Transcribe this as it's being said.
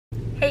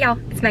Hey y'all,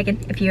 it's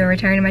Megan. If you are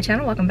returning to my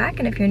channel, welcome back,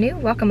 and if you're new,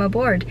 welcome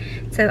aboard.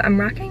 So I'm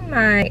rocking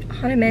my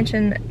Haunted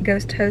Mansion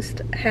Ghost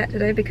Host hat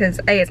today because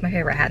A, it's my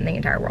favorite hat in the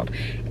entire world,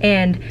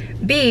 and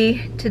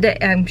B, today,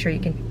 I'm sure you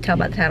can tell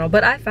by the title,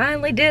 but I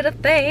finally did a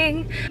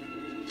thing.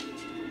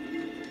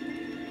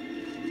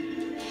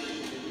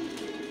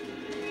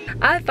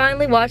 I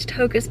finally watched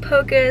Hocus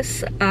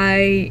Pocus.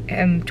 I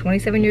am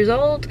 27 years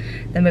old.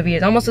 The movie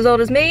is almost as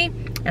old as me,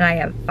 and I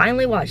have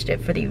finally watched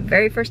it for the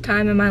very first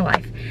time in my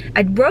life.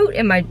 I wrote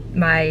in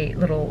my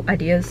little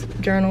ideas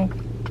journal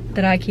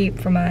that I keep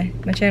for my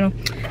channel.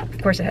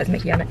 Of course it has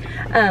Mickey on it.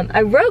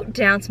 I wrote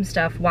down some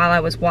stuff while I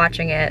was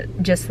watching it,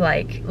 just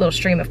like little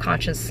stream of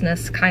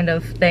consciousness kind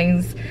of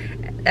things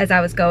as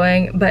I was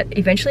going, but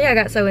eventually I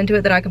got so into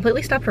it that I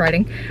completely stopped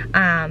writing,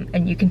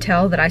 and you can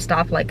tell that I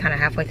stopped like kind of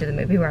halfway through the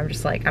movie where I'm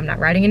just like, I'm not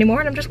writing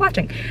anymore and I'm just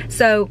watching.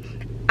 So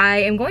I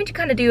am going to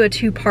kind of do a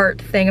two-part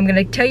thing. I'm going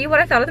to tell you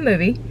what I thought of the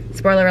movie.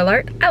 Spoiler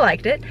alert, I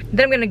liked it.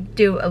 Then I'm going to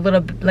do a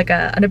little, like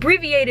an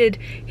abbreviated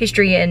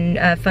history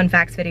and fun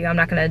facts video. I'm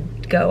not going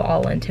to go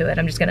all into it.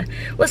 I'm just going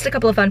to list a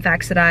couple of fun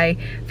facts that I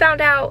found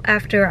out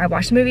after I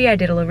watched the movie. I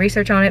did a little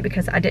research on it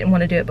because I didn't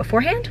want to do it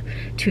beforehand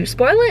to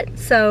spoil it.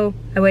 So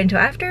I waited until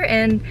after,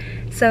 and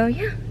so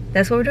yeah,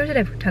 that's what we're doing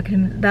today. We're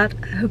talking about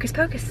Hocus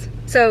Pocus.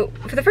 So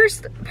for the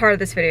first part of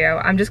this video,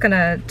 I'm just going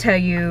to tell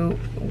you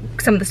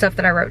some of the stuff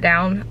that I wrote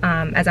down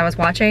as I was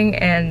watching.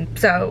 And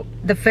so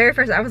the very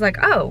first, I was like,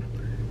 oh,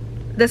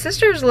 the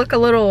sisters look a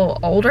little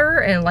older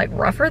and like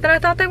rougher than I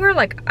thought they were.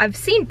 Like, I've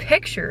seen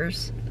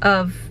pictures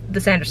of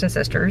the Sanderson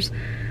sisters.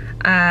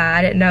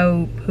 I didn't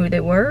know who they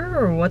were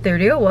or what their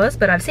deal was,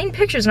 but I've seen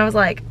pictures and I was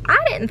like, I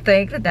didn't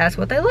think that that's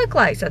what they look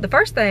like. So the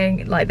first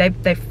thing, like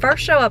they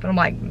first show up and I'm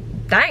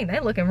like, dang,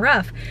 they're looking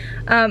rough.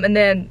 And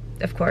then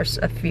of course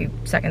a few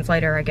seconds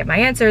later I get my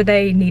answer.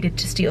 They needed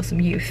to steal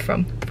some youth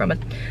from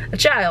a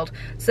child.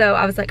 So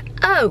I was like,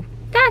 oh,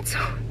 that's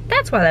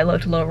why they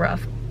looked a little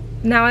rough.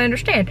 Now I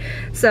understand.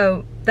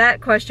 So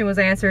that question was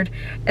answered.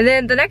 And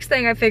then the next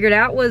thing I figured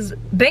out was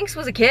Binks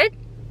was a kid.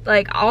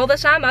 Like, all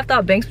this time I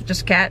thought Binks was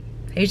just a cat.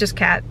 He's just a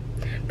cat.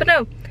 But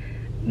no,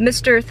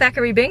 Mr.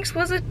 Thackeray Binks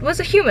was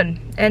a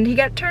human, and he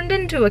got turned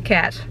into a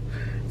cat.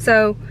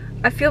 So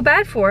I feel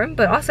bad for him,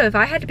 but also if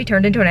I had to be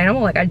turned into an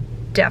animal, like, I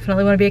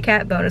definitely want to be a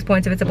cat. Bonus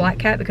points if it's a black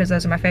cat, because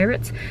those are my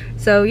favorites.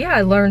 So yeah,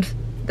 I learned,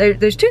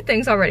 there's two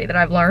things already that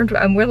I've learned,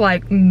 and we're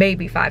like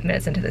maybe 5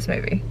 minutes into this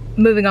movie.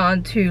 Moving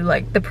on to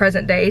like the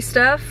present day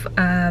stuff,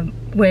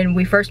 when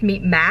we first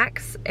meet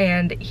Max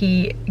and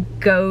he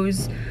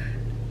goes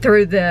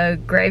through the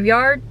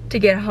graveyard to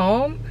get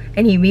home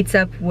and he meets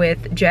up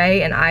with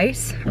Jay and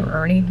Ice, or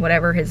Ernie,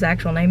 whatever his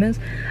actual name is.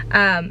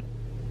 The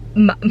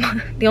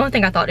only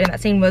thing I thought in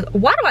that scene was,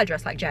 why do I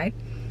dress like Jay?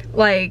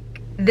 Like,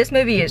 this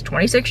movie is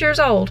 26 years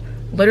old,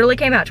 literally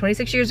came out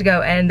 26 years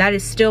ago, and that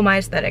is still my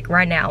aesthetic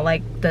right now.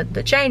 Like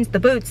the chains, the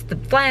boots, the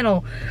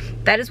flannel,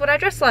 that is what I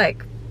dress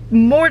like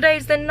more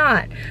days than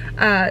not.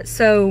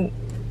 So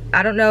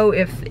I don't know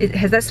if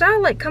has that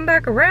style like come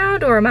back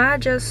around, or am I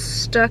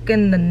just stuck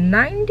in the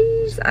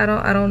 90s? I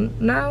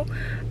don't know.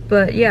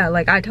 But yeah,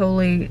 like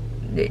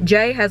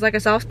Jay has like a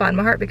soft spot in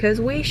my heart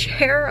because we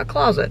share a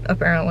closet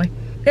apparently.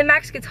 Then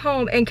Max gets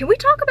home, and can we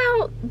talk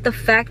about the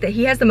fact that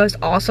he has the most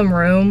awesome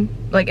room,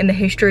 like in the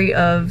history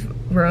of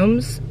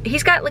rooms?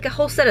 He's got like a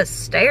whole set of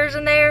stairs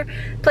in there.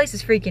 The place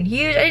is freaking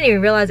huge. I didn't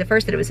even realize at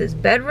first that it was his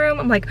bedroom.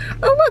 I'm like,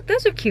 oh look,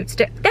 those are cute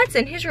stairs. That's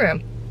in his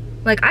room.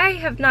 Like, I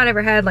have not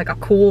ever had like a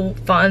cool,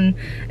 fun,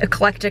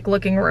 eclectic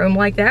looking room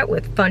like that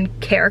with fun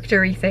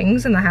character-y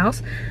things in the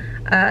house.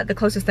 The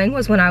closest thing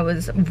was when I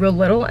was real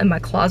little and my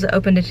closet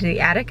opened into the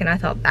attic, and I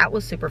thought that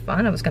was super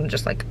fun. I was gonna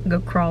just like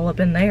go crawl up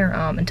in there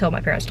until my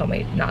parents told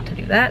me not to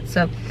do that.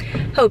 So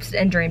hopes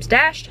and dreams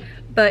dashed.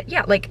 But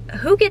yeah, like,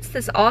 who gets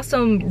this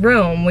awesome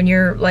room when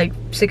you're like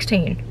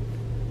 16?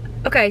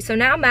 Okay, so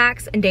now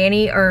Max and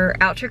Danny are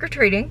out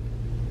trick-or-treating,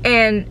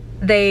 and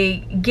they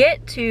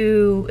get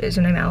to, is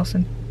her name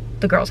Allison?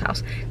 The girl's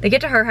house. They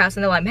get to her house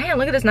and they're like, man,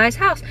 look at this nice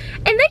house.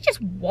 And they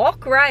just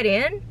walk right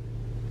in.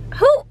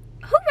 Who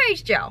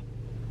raised y'all?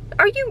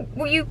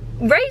 Were you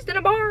raised in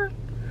a barn?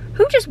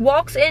 Who just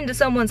walks into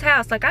someone's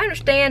house? Like, I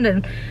understand,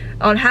 and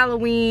on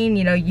Halloween,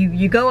 you know,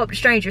 you go up to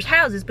strangers'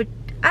 houses, but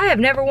I have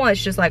never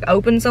once just like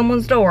opened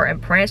someone's door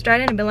and pranced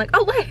right in and been like,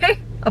 oh, hey,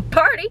 a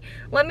party,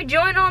 let me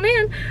join on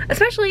in.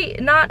 Especially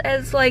not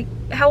as like,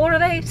 how old are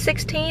they?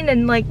 16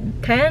 and like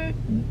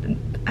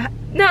 10?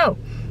 No,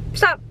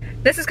 stop.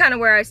 This is kind of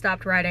where I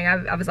stopped writing.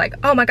 I was like,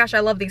 oh my gosh, I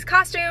love these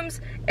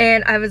costumes.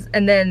 And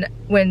then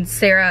when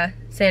Sarah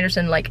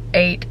Sanderson like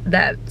ate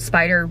that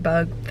spider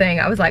bug thing,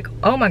 I was like,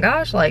 oh my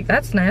gosh, like,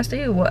 that's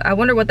nasty. I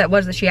wonder what that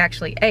was that she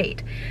actually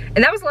ate.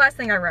 And that was the last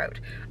thing I wrote.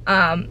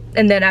 And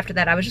then after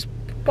that, I was just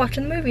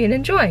watching the movie and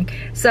enjoying.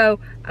 So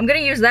I'm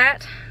gonna use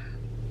that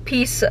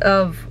piece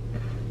of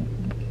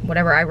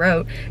whatever I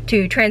wrote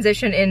to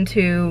transition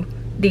into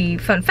the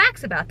fun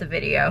facts about the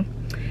video.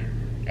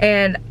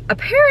 And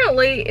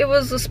apparently it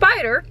was a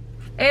spider,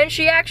 and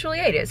she actually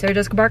ate it. Sarah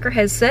Jessica Parker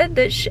has said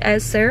that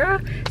as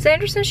Sarah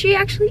Sanderson, she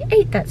actually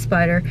ate that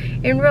spider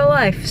in real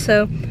life.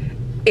 So,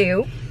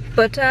 ew.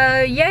 But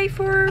yay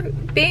for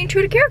being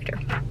true to character.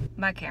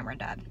 My camera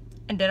died.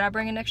 And did I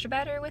bring an extra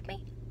battery with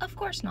me? Of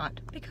course not,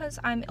 because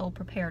I'm ill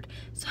prepared.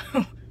 So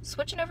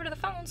switching over to the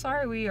phone,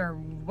 sorry, we are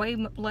way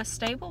less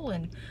stable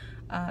and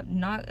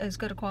not as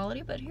good a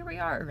quality, but here we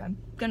are.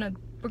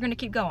 We're gonna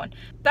keep going.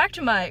 Back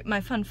to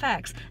my fun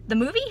facts. The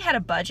movie had a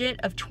budget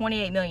of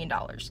 $28 million,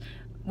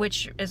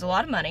 which is a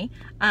lot of money,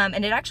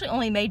 and it actually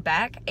only made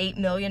back $8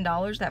 million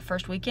that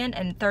first weekend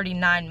and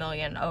 $39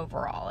 million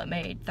overall. It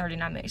made $39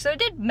 million, so it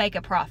did make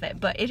a profit,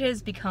 but it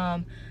has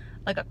become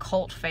like a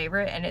cult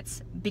favorite, and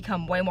it's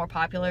become way more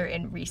popular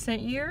in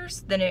recent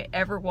years than it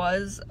ever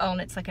was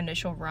on its like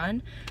initial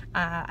run.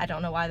 I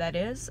don't know why that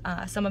is.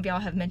 Some of y'all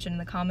have mentioned in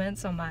the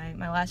comments on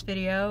my last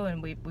video,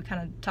 and we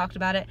kind of talked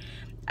about it.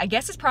 I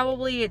guess it's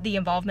probably the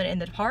involvement in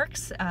the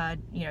parks.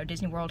 You know,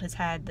 Disney World has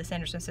had the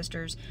Sanderson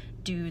sisters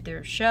do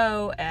their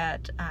show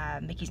at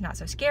Mickey's Not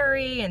So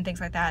Scary and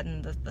things like that,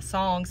 and the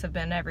songs have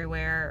been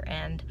everywhere,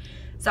 and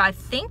so I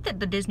think that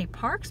the Disney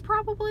parks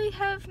probably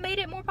have made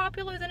it more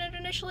popular than it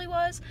initially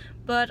was,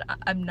 but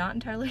I'm not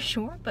entirely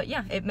sure. But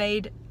yeah, it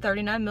made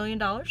 $39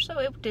 million, so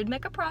it did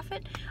make a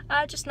profit,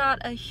 just not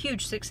a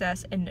huge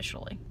success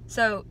initially.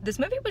 So this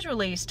movie was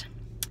released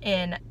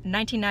in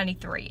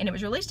 1993, and it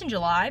was released in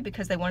July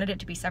because they wanted it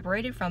to be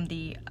separated from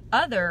the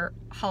other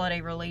holiday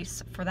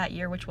release for that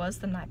year, which was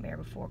The Nightmare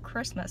Before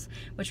Christmas,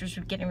 which was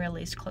getting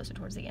released closer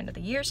towards the end of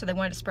the year, so they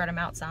wanted to spread them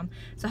out some.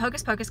 So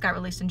Hocus Pocus got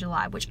released in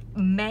July, which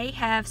may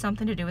have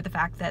something to do with the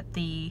fact that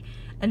the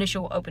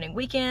initial opening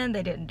weekend,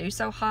 they didn't do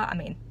so hot. I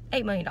mean,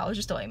 $8 million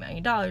is still $8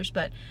 million,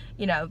 but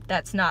you know,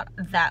 that's not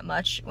that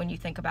much when you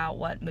think about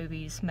what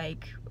movies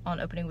make on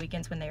opening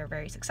weekends when they are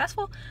very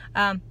successful.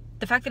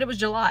 The fact that it was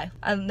July.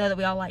 I know that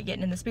we all like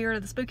getting in the spirit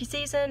of the spooky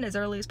season as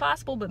early as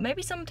possible, but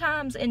maybe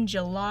sometimes in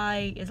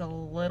July is a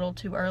little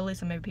too early,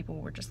 so maybe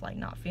people were just like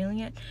not feeling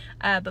it.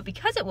 But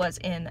because it was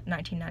in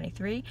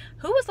 1993,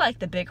 who was like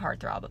the big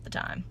heartthrob of the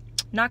time?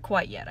 Not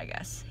quite yet, I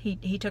guess.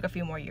 He took a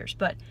few more years,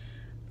 but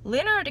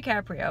Leonardo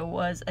DiCaprio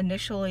was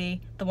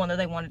initially the one that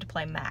they wanted to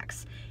play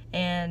Max.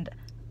 And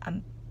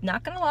I'm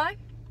not gonna lie,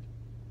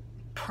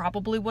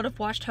 probably would have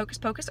watched Hocus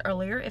Pocus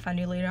earlier if I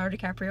knew Leonardo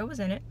DiCaprio was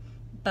in it.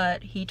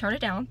 But he turned it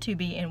down to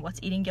be in What's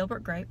Eating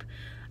Gilbert Grape.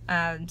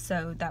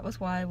 So that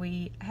was why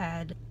we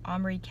had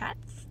Omri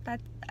Katz. I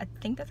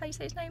think that's how you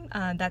say his name.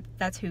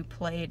 That's who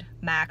played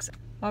Max.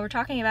 While we're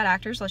talking about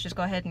actors, let's just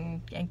go ahead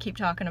and keep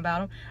talking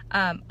about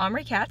him.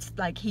 Omri Katz,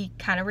 like, he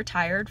kind of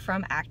retired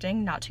from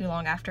acting not too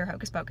long after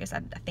Hocus Pocus.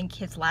 I think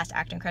his last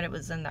acting credit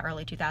was in the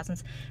early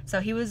 2000s. So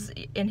he was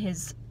in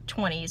his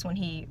 20s when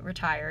he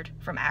retired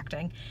from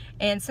acting,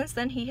 and since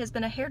then he has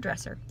been a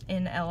hairdresser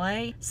in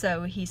LA.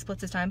 So he splits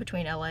his time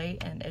between LA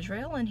and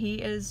Israel, and he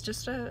is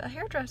just a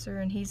hairdresser,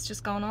 and he's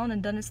just gone on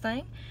and done his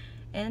thing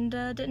and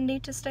didn't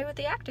need to stay with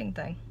the acting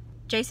thing.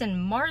 Jason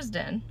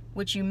Marsden,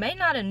 which you may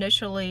not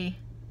initially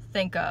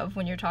think of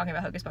when you're talking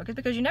about Hocus Pocus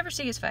because you never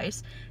see his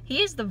face,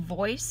 he is the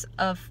voice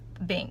of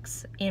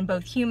Binks in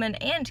both human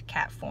and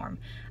cat form.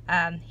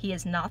 He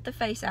is not the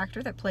face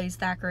actor that plays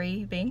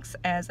Thackeray Binks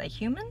as a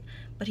human,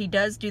 but he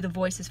does do the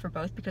voices for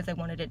both because they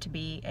wanted it to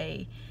be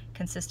a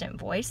consistent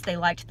voice. They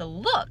liked the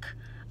look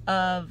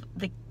of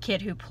the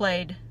kid who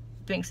played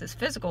Binks'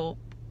 physical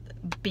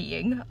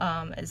being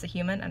as a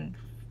human, and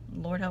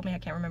Lord help me, I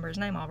can't remember his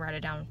name. I'll write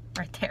it down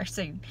right there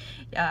so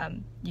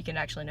you can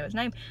actually know his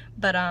name.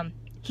 But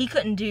he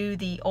couldn't do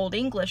the Old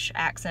English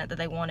accent that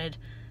they wanted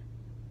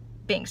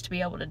Binks to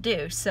be able to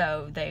do,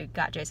 so they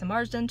got Jason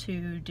Marsden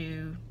to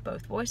do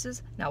both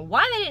voices. Now,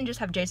 why they didn't just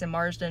have Jason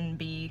Marsden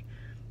be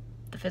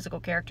the physical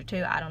character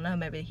too, I don't know.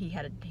 Maybe he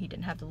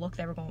didn't have the look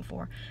they were going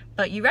for.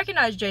 But you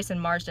recognize Jason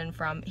Marsden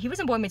from, he was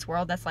in Boy Meets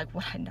World. That's like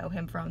what I know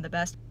him from the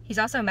best. He's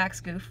also Max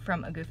Goof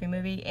from A Goofy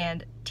Movie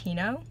and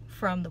Tino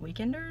from The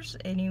Weekenders.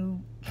 Any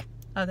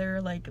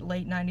other like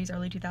late 90s,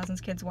 early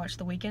 2000s kids watched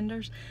The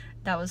Weekenders?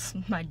 That was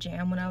my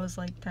jam when I was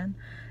like 10.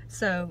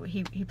 So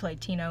he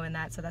played Tino in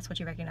that, so that's what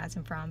you recognize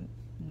him from.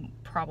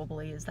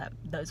 Probably is that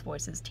those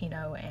voices,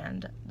 Tino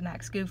and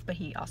Max Goof, but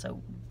he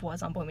also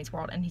was on Boy Meets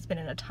World, and he's been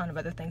in a ton of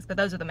other things, but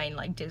those are the main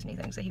like Disney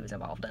things that he was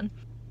involved in.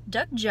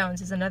 Doug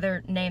Jones is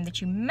another name that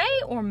you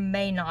may or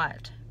may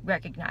not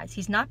recognize.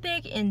 He's not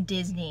big in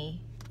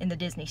Disney, in the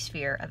Disney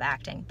sphere of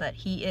acting, but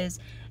he is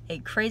a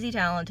crazy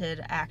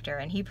talented actor,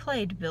 and he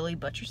played Billy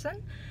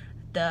Butcherson,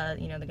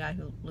 the guy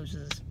who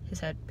loses his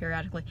head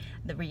periodically,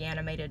 the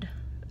reanimated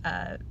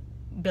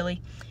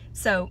Billy.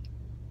 So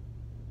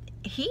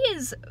he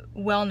is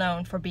well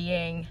known for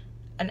being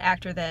an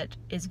actor that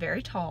is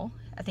very tall.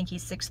 I think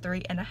he's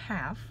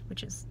 6'3.5",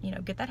 which is,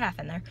 get that half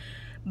in there.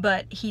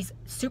 But he's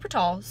super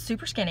tall,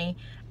 super skinny,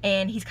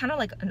 and he's kind of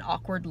like an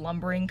awkward,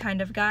 lumbering kind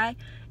of guy.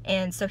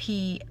 And so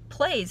he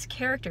plays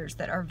characters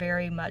that are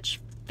very much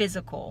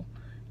physical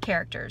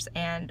characters.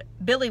 And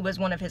Billy was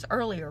one of his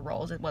earlier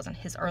roles. It wasn't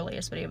his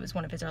earliest, but it was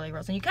one of his early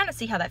roles. And you kind of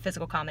see how that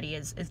physical comedy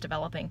is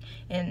developing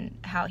in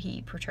how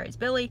he portrays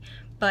Billy.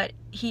 But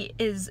he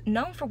is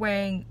known for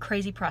wearing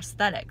crazy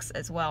prosthetics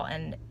as well.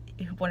 And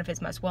one of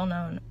his most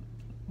well-known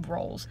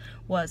roles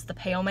was the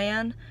Pale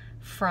Man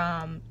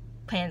from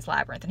Pan's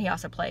Labyrinth, and he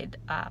also played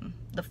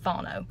the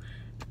Fauno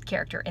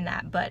character in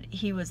that, but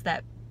he was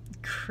that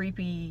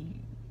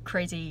creepy,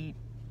 crazy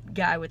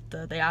guy with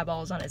the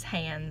eyeballs on his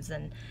hands,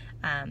 and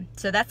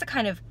so that's the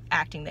kind of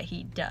acting that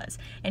he does.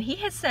 And he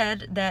has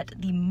said that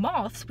the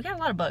moths, we got a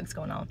lot of bugs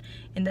going on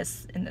in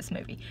this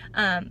movie,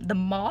 the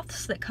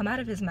moths that come out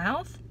of his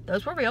mouth,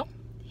 those were real.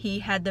 He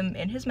had them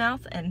in his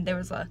mouth, and there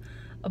was a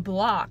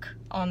block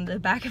on the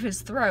back of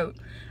his throat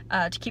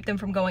to keep them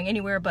from going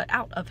anywhere but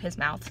out of his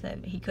mouth.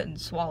 He couldn't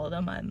swallow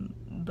them,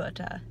 but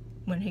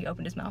when he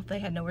opened his mouth, they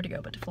had nowhere to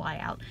go but to fly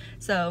out.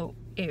 So,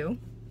 ew.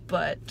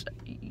 But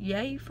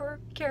yay for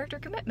character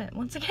commitment,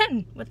 once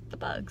again, with the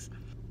bugs.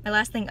 My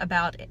last thing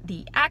about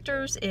the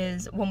actors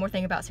is one more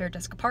thing about Sarah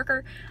Jessica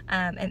Parker,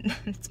 and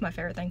it's my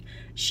favorite thing.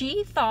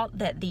 She thought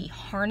that the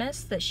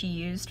harness that she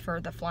used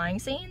for the flying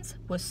scenes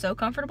was so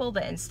comfortable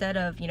that instead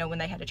of, you know, when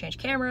they had to change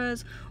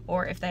cameras,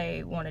 or if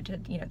they wanted to,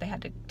 you know, they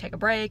had to take a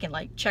break and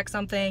like check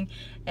something,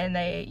 and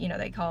they, you know,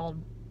 they called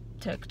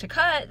to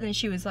cut, then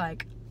she was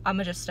like, I'm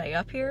gonna just stay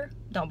up here,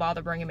 don't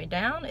bother bringing me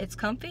down, it's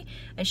comfy.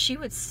 And she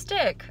would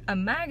stick a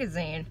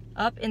magazine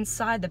up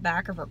inside the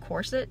back of her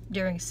corset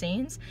during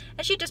scenes,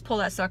 and she'd just pull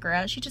that sucker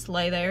out, she'd just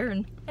lay there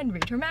and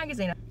read her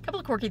magazine. A couple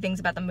of quirky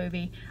things about the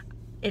movie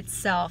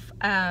itself.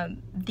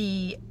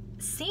 The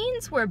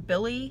scenes where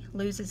Billy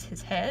loses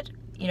his head,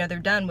 you know, they're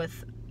done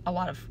with a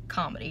lot of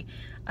comedy,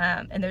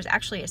 and there's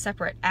actually a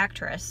separate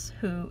actress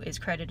who is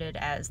credited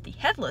as the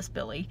headless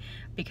Billy,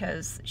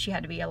 because she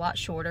had to be a lot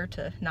shorter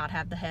to not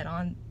have the head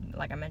on.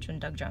 Like I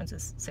mentioned, Doug Jones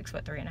is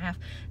 6'3½",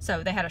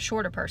 so they had a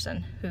shorter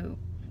person who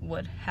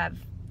would have,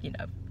 you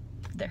know,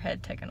 their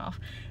head taken off.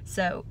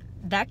 So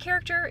that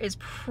character is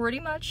pretty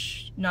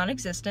much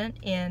non-existent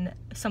in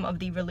some of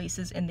the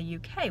releases in the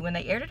UK. When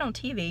they aired it on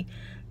TV,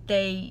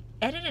 they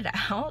edited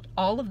out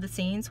all of the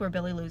scenes where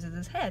Billy loses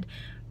his head.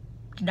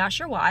 Not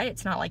sure why.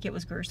 It's not like it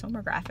was gruesome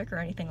or graphic or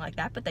anything like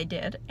that, but they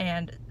did.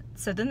 And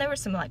so then there were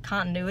some like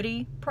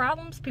continuity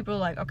problems. People were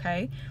like,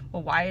 okay,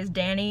 well, why is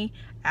Danny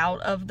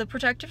out of the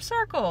protective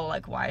circle?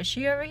 Like, why is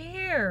she over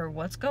here?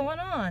 What's going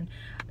on?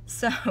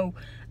 So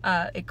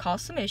it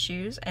caused some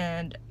issues,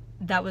 and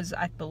that was,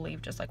 I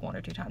believe, just like 1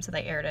 or 2 times. So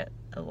they aired it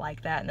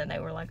like that, and then they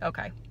were like,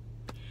 okay,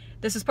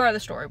 this is part of the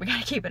story, we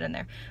gotta keep it in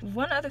there.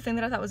 One other thing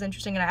that I thought was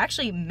interesting, and I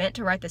actually meant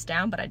to write this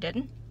down, but I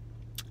didn't.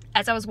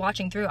 As I was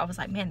watching through, I was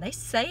like, man, they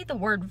say the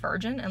word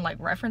virgin and like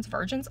reference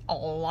virgins a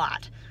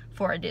lot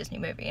for a Disney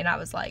movie. And I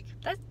was like,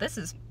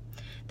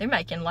 they're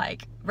making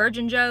like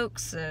virgin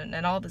jokes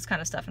and all this kind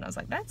of stuff. And I was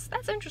like,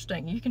 that's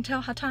interesting. You can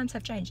tell how times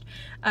have changed.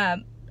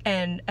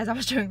 And as I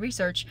was doing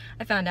research,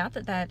 I found out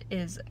that that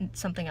is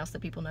something else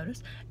that people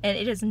notice. And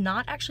it is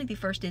not actually the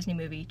first Disney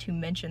movie to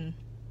mention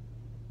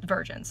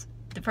virgins.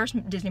 The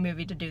first Disney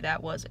movie to do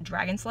that was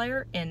Dragon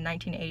Slayer in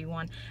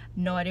 1981.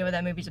 No idea what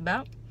that movie's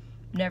about.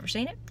 Never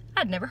seen it.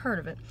 I'd never heard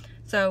of it.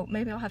 So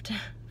maybe I'll have to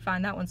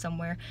find that one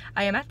somewhere.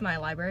 I am at my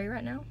library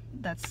right now.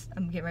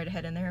 I'm getting ready to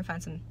head in there and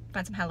find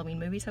some Halloween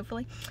movies,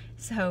 hopefully.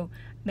 So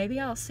maybe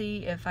I'll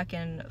see if I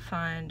can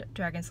find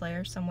Dragon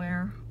Slayer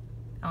somewhere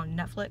on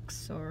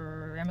Netflix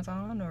or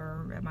Amazon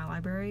or at my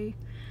library.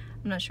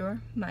 I'm not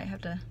sure. Might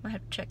have to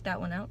check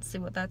that one out, see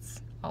what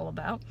that's all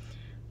about.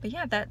 But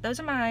yeah, those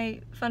are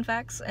my fun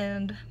facts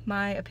and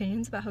my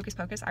opinions about Hocus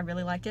Pocus. I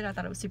really liked it. I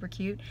thought it was super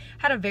cute.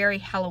 Had a very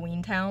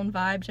Halloween Town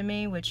vibe to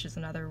me, which is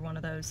another one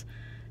of those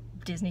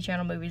Disney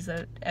Channel movies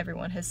that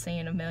everyone has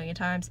seen a million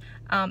times.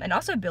 And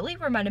also Billy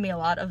reminded me a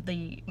lot of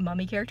the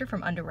Mummy character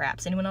from Under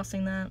Wraps. Anyone else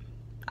seen that?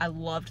 I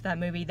loved that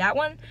movie. That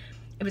one,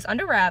 it was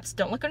Under Wraps,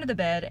 Don't Look Under the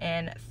Bed,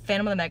 and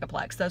Phantom of the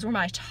Megaplex. Those were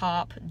my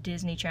top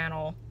Disney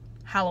Channel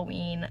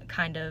Halloween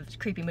kind of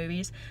creepy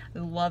movies. I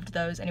loved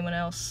those. Anyone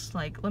else?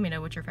 Like, let me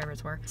know what your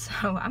favorites were. So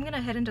I'm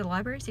gonna head into the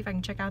library, see if I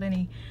can check out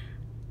any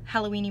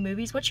Halloween-y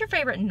movies. What's your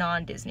favorite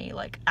non-Disney,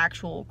 like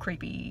actual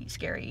creepy,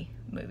 scary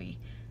movie?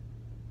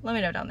 Let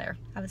me know down there.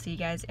 I will see you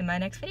guys in my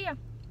next video.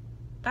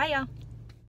 Bye, y'all.